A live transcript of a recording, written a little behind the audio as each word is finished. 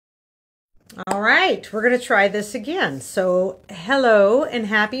All right, we're going to try this again. So, hello and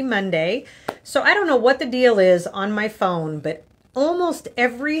happy Monday. So, I don't know what the deal is on my phone, but almost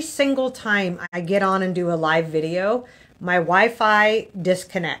every single time I get on and do a live video, my Wi-Fi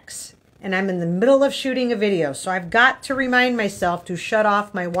disconnects. And I'm in the middle of shooting a video. So, I've got to remind myself to shut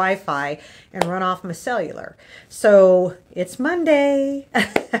off my Wi-Fi and run off my cellular. So, it's Monday.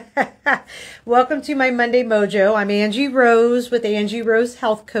 Welcome to my Monday Mojo. I'm Angie Rose with Angie Rose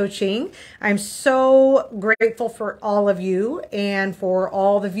Health Coaching. I'm so grateful for all of you and for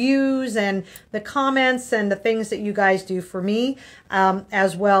all the views and the comments and the things that you guys do for me,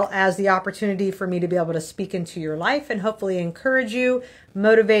 as well as the opportunity for me to be able to speak into your life and hopefully encourage you,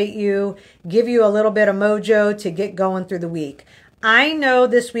 motivate you, give you a little bit of mojo to get going through the week. I know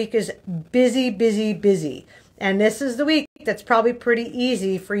this week is busy, busy, busy. And this is the week that's probably pretty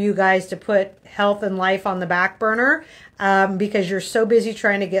easy for you guys to put health and life on the back burner because you're so busy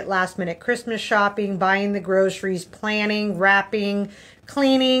trying to get last minute Christmas shopping, buying the groceries, planning, wrapping,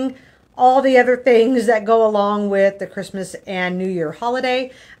 cleaning, all the other things that go along with the Christmas and New Year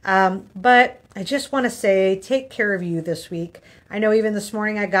holiday. But I just want to say, take care of you this week. I know even this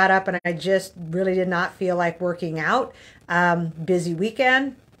morning I got up and I just really did not feel like working out. Busy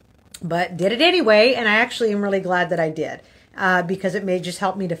weekend. But did it anyway, and I actually am really glad that I did because it may just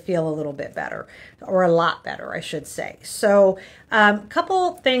help me to feel a little bit better, or a lot better, I should say. So a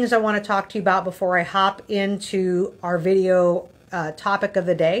couple things I want to talk to you about before I hop into our video topic of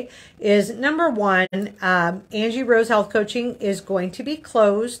the day is, number one, Angie Rose Health Coaching is going to be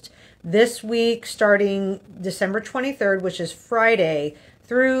closed this week starting December 23rd, which is Friday,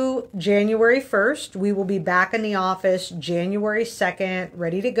 through January 1st. We will be back in the office January 2nd,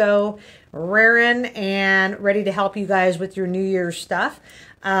 ready to go, raring and ready to help you guys with your New Year's stuff.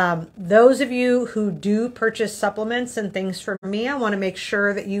 Those of you who do purchase supplements and things from me, I want to make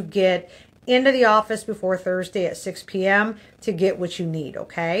sure that you get into the office before Thursday at 6 p.m. to get what you need,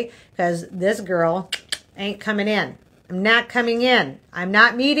 okay? Because this girl ain't coming in. I'm not coming in. I'm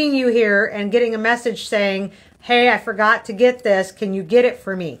not meeting you here and getting a message saying, hey, I forgot to get this. Can you get it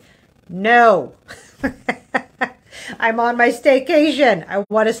for me? No. I'm on my staycation. I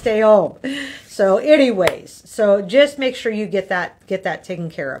want to stay home. So anyways, so just make sure you get that taken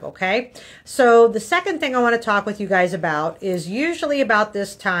care of, okay? So the second thing I want to talk with you guys about is, usually about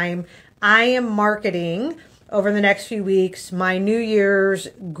this time, I am marketing over the next few weeks my New Year's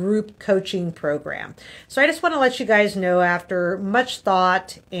group coaching program. So I just want to let you guys know, after much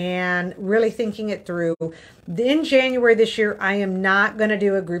thought and really thinking it through, in January this year, I am not going to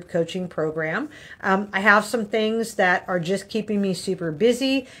do a group coaching program. I have some things that are just keeping me super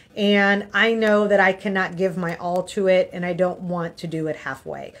busy, and I know that I cannot give my all to it, and I don't want to do it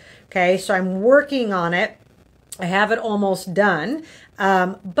halfway. Okay, so I'm working on it. I have it almost done,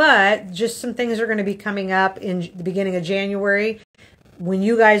 but just some things are going to be coming up in the beginning of January when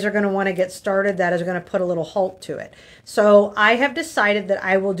you guys are going to want to get started. That is going to put a little halt to it. So I have decided that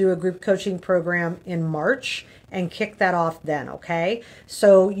I will do a group coaching program in March and kick that off then, okay?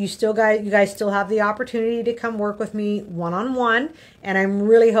 So you guys still have the opportunity to come work with me one-on-one, and I'm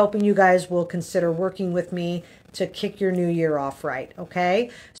really hoping you guys will consider working with me to kick your new year off right, okay?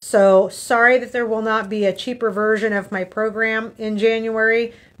 So sorry that there will not be a cheaper version of my program in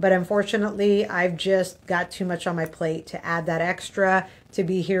January, but unfortunately, I've just got too much on my plate to add that extra to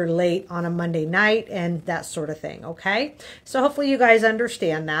be here late on a Monday night and that sort of thing, okay? So hopefully you guys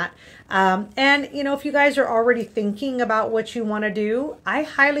understand that. And, you know, if you guys are already thinking about what you want to do, I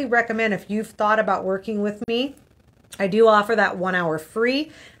highly recommend, if you've thought about working with me, I do offer that 1 hour free.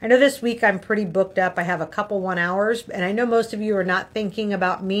 I know this week I'm pretty booked up. I have a couple 1 hours, and I know most of you are not thinking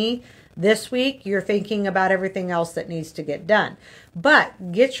about me this week. You're thinking about everything else that needs to get done.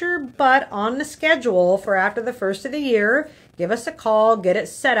 But get your butt on the schedule for after the first of the year. Give us a call, get it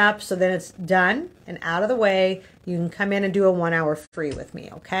set up so then it's done and out of the way. You can come in and do a 1 hour free with me,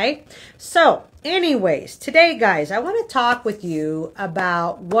 okay? So anyways, today, guys, I want to talk with you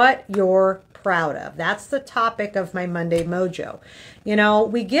about what you're proud of. That's the topic of my Monday Mojo. You know,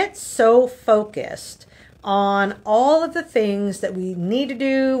 we get so focused on all of the things that we need to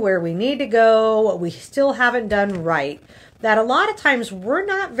do, where we need to go, what we still haven't done right, that a lot of times we're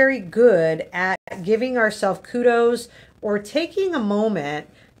not very good at giving ourselves kudos or taking a moment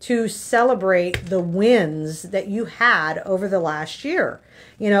to celebrate the wins that you had over the last year.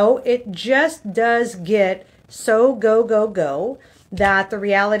 You know, it just does get so go, go, go, that the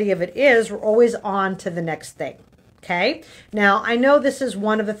reality of it is we're always on to the next thing. Okay. Now, I know this is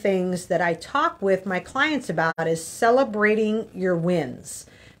one of the things that I talk with my clients about, is celebrating your wins.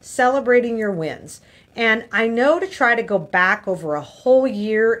 Celebrating your wins. And I know to try to go back over a whole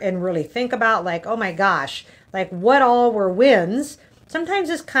year and really think about like, oh my gosh, like what all were wins. Sometimes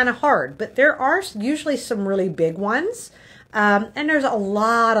it's kind of hard, but there are usually some really big ones. And there's a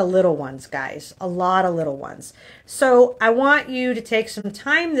lot of little ones, guys, a lot of little ones. So I want you to take some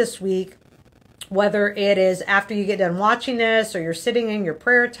time this week, whether it is after you get done watching this, or you're sitting in your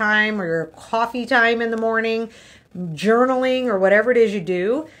prayer time or your coffee time in the morning, journaling or whatever it is you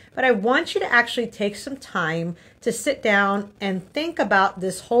do. But I want you to actually take some time to sit down and think about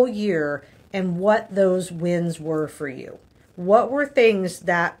this whole year and what those wins were for you. What were things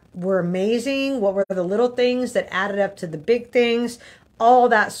that were amazing? What were the little things that added up to the big things? All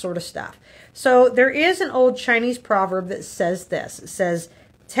that sort of stuff. So there is an old Chinese proverb that says this. It says,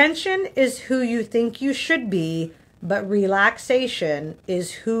 tension is who you think you should be, but relaxation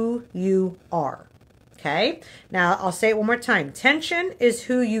is who you are. Okay? Now, I'll say it one more time. Tension is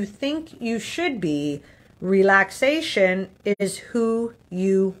who you think you should be. Relaxation is who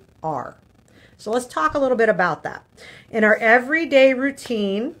you are. So let's talk a little bit about that. In our everyday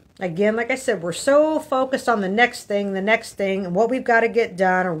routine, again, like I said, we're so focused on the next thing, and what we've got to get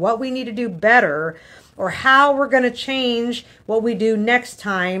done, or what we need to do better, or how we're going to change what we do next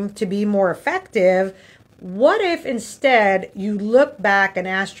time to be more effective. What if instead you look back and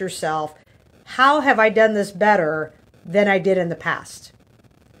ask yourself, how have I done this better than I did in the past?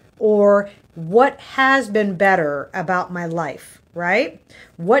 Or what has been better about my life, right?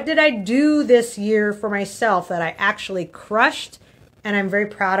 What did I do this year for myself that I actually crushed and I'm very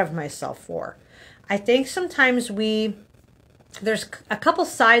proud of myself for? I think sometimes there's a couple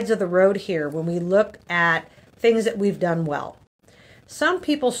sides of the road here when we look at things that we've done well. Some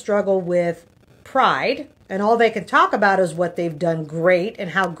people struggle with pride, and all they can talk about is what they've done great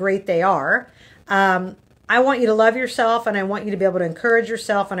and how great they are. I want you to love yourself, and I want you to be able to encourage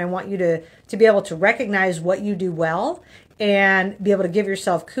yourself, and I want you to be able to recognize what you do well and be able to give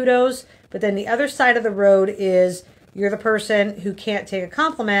yourself kudos. But then the other side of the road is you're the person who can't take a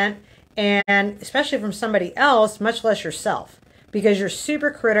compliment, and especially from somebody else, much less yourself, because you're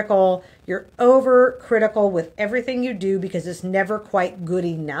super critical, you're over critical with everything you do because it's never quite good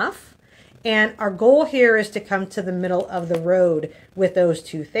enough. And our goal here is to come to the middle of the road with those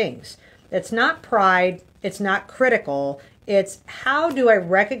two things. It's not pride, it's not critical, it's how do I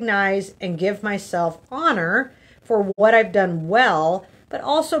recognize and give myself honor for what I've done well, but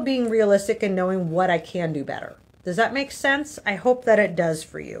also being realistic and knowing what I can do better. Does that make sense? I hope that it does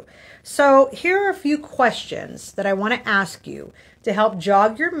for you. So here are a few questions that I want to ask you to help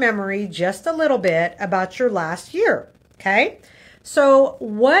jog your memory just a little bit about your last year, okay? So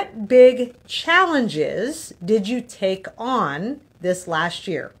what big challenges did you take on this last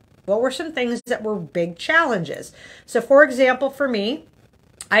year? What were some things that were big challenges? So for example, for me,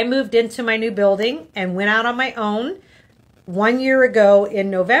 I moved into my new building and went out on my own 1 year ago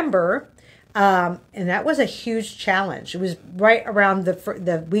in November. And that was a huge challenge. It was right around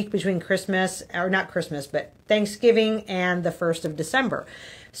the week between Christmas, or not Christmas, but Thanksgiving and the 1st of December.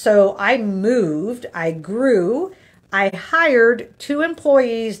 So I moved, I grew, I hired 2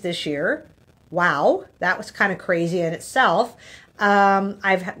 employees this year. Wow, that was kind of crazy in itself.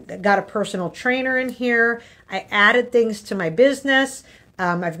 I've got a personal trainer in here. I added things to my business.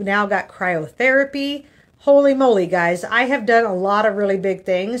 I've now got cryotherapy. Holy moly, guys. I have done a lot of really big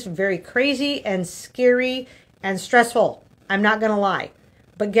things, very crazy and scary and stressful. I'm not going to lie.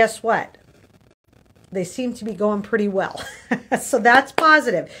 But guess what? They seem to be going pretty well. So that's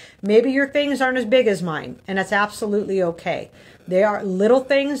positive. Maybe your things aren't as big as mine, and that's absolutely okay. Little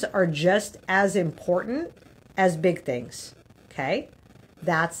things are just as important as big things. Okay?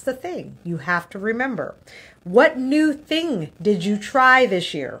 That's the thing you have to remember. What new thing did you try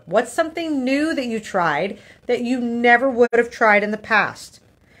this year? What's something new that you tried that you never would have tried in the past?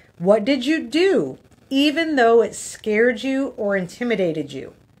 What did you do even though it scared you or intimidated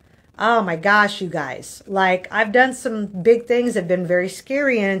you? Oh my gosh, you guys. Like, I've done some big things that have been very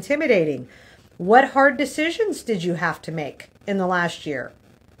scary and intimidating. What hard decisions did you have to make in the last year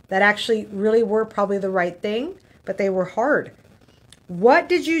that actually really were probably the right thing, but they were hard? What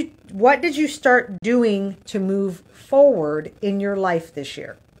did you start doing to move forward in your life this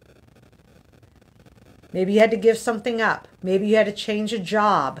year? Maybe you had to give something up. Maybe you had to change a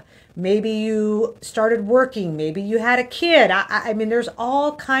job. Maybe you started working. Maybe you had a kid. I mean, there's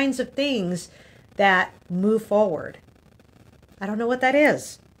all kinds of things that move forward. I don't know what that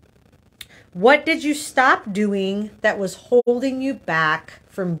is. What did you stop doing that was holding you back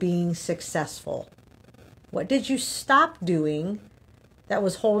from being successful? What did you stop doing that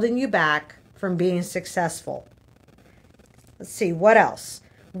was holding you back from being successful? Let's see, what else?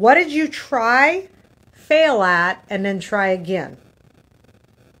 What did you try fail at and then try again.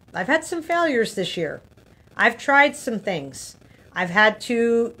 I've had some failures this year. I've tried some things. I've had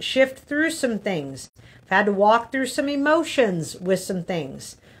to shift through some things. I've had to walk through some emotions with some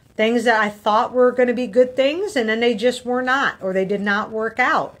things. Things that I thought were going to be good things, and then they just were not, or they did not work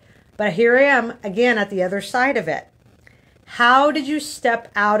out. But here I am again at the other side of it. How did you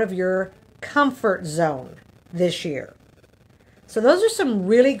step out of your comfort zone this year? So those are some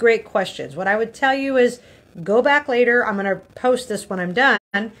really great questions. What I would tell you is go back later. I'm going to post this when I'm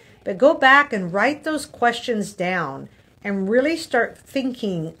done, but go back and write those questions down and really start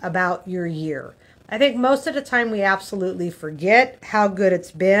thinking about your year. I think most of the time we absolutely forget how good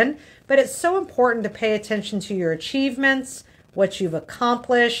it's been, but it's so important to pay attention to your achievements, what you've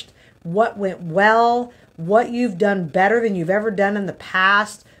accomplished, what went well, what you've done better than you've ever done in the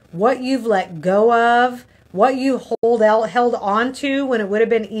past, what you've let go of, what you held on to when it would have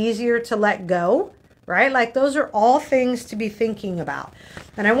been easier to let go, right? Like those are all things to be thinking about.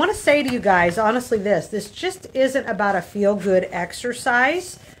 And I want to say to you guys, honestly, this just isn't about a feel-good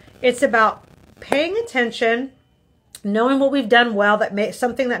exercise. It's about paying attention, knowing what we've done well,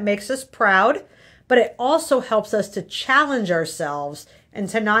 something that makes us proud, but it also helps us to challenge ourselves and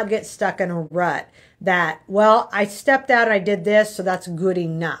to not get stuck in a rut that, well, I stepped out and I did this, so that's good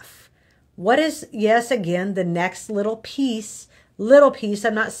enough. What is, yes, again, the next little piece,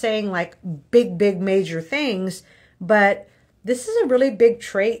 I'm not saying like big major things, but this is a really big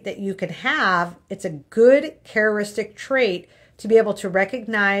trait that you can have. It's a good characteristic trait to be able to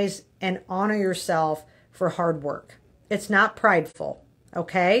recognize and honor yourself for hard work. It's not prideful,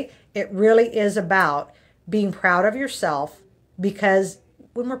 okay? It really is about being proud of yourself, because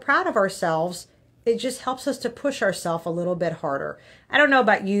when we're proud of ourselves, it just helps us to push ourselves a little bit harder. I don't know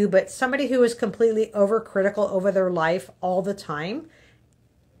about you, but somebody who is completely overcritical over their life all the time,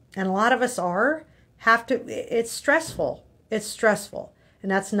 and a lot of us it's stressful. It's stressful,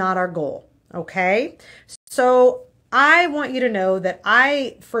 and that's not our goal, okay? So I want you to know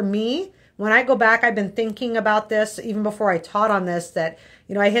that for me, when I go back, I've been thinking about this even before I taught on this, that,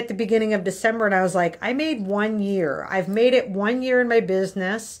 I hit the beginning of December and I was like, I made 1 year. I've made it 1 year in my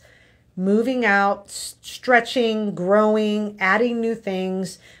business, moving out, stretching, growing, adding new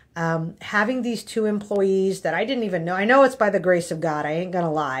things, having these 2 employees that I didn't even know. I know it's by the grace of God. I ain't going to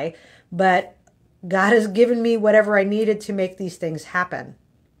lie, but God has given me whatever I needed to make these things happen.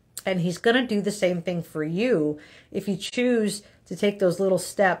 And he's going to do the same thing for you if you choose to take those little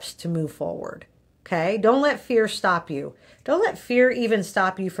steps to move forward. Okay? Don't let fear stop you. Don't let fear even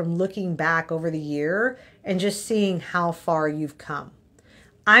stop you from looking back over the year and just seeing how far you've come.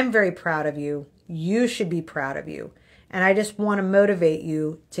 I'm very proud of you. You should be proud of you. And I just want to motivate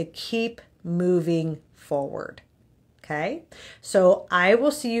you to keep moving forward. Okay, so I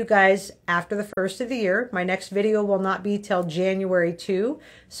will see you guys after the first of the year. My next video will not be till January 2.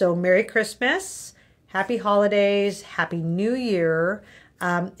 So Merry Christmas, Happy Holidays, Happy New Year.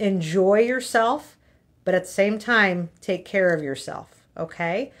 Enjoy yourself, but at the same time, take care of yourself.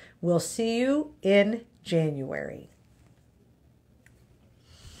 Okay, we'll see you in January.